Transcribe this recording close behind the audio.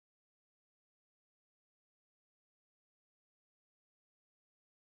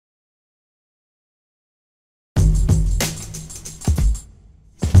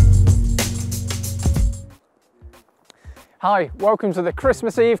Hi, welcome to the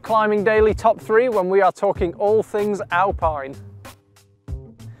Christmas Eve Climbing Daily Top 3 when we are talking all things Alpine.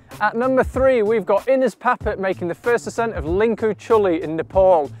 At number 3 we've got Ines Papert making the first ascent of Linkhu Chuli in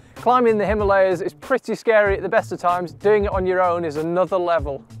Nepal. Climbing the Himalayas is pretty scary at the best of times, doing it on your own is another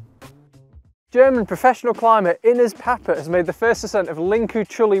level. German professional climber Ines Papert has made the first ascent of Linkhu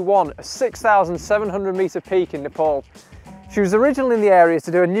Chuli 1, a 6,700 metre peak in Nepal. She was originally in the area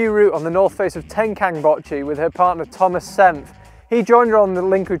to do a new route on the north face of Tenkang Botchi with her partner Thomas Senth. He joined her on the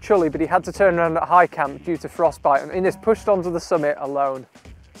Linkhu Chuli, but he had to turn around at high camp due to frostbite, and Ines pushed onto the summit alone.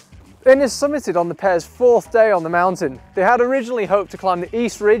 Ines summited on the pair's 4th day on the mountain. They had originally hoped to climb the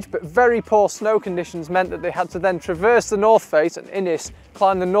east ridge, but very poor snow conditions meant that they had to then traverse the north face, and Ines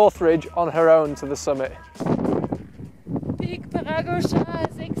climbed the north ridge on her own to the summit. Peak Paragosha,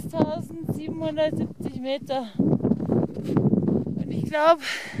 6.770 Meter. Und ich glaube,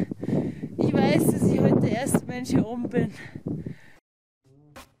 ich weiß, dass ich heute der erste Mensch hier oben bin.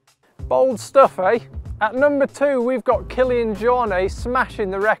 Bold stuff, eh? At number 2 we've got Kilian Journet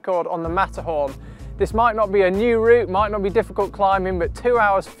smashing the record on the Matterhorn. This might not be a new route, might not be difficult climbing, but 2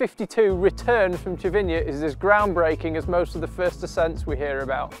 hours 52 return from Cervinia is as groundbreaking as most of the first ascents we hear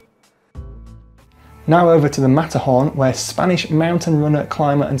about. Now over to the Matterhorn, where Spanish mountain runner,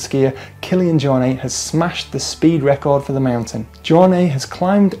 climber and skier Kilian Journet has smashed the speed record for the mountain. Journet has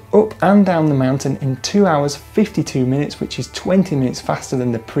climbed up and down the mountain in 2 hours 52 minutes, which is 20 minutes faster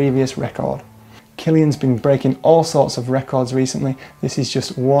than the previous record. Kilian's been breaking all sorts of records recently. This is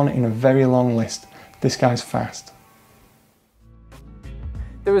just one in a very long list. This guy's fast.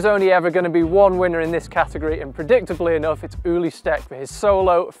 There was only ever going to be one winner in this category, and predictably enough it's Ueli Steck for his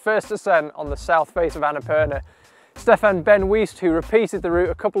solo first ascent on the South Face of Annapurna. Stefan Ben Wiest, who repeated the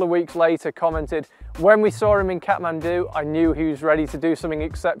route a couple of weeks later, commented, "When we saw him in Kathmandu, I knew he was ready to do something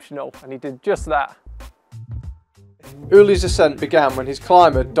exceptional," and he did just that. Ueli's ascent began when his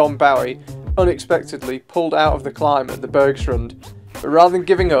climber, Don Bowie, unexpectedly pulled out of the climb at the Bergsrund, but rather than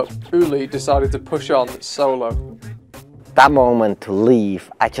giving up, Ueli decided to push on solo. That moment to leave,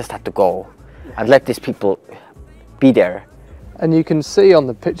 I just had to go and let these people be there. And you can see on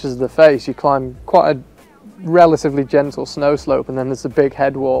the pictures of the face, you climb quite a relatively gentle snow slope, and then there's a big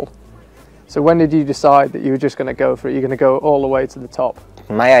head wall. So when did you decide that you were just going to go for it? You're going to go all the way to the top?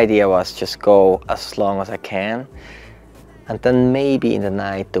 My idea was just go as long as I can, and then maybe in the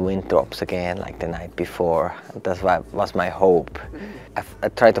night the wind drops again like the night before. That was my hope. I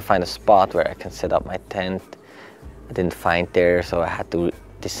tried to find a spot where I can set up my tent. I didn't find there, so I had to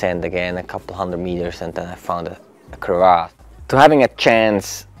descend again a couple hundred meters, and then I found a crevasse. To having a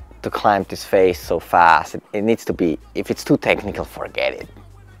chance to climb this face so fast, it needs to be, if it's too technical, forget it.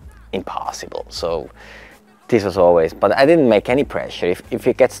 Impossible. So this was always, but I didn't make any pressure. If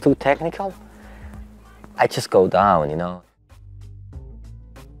it gets too technical, I just go down, you know.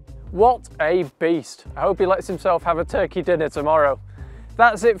 What a beast. I hope he lets himself have a turkey dinner tomorrow.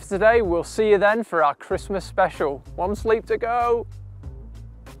 That's it for today. We'll see you then for our Christmas special. One sleep to go.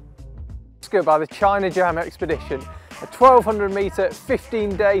 By the China Jam expedition, a 1200 metre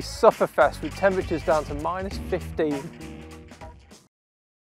 15-day sufferfest with temperatures down to -15.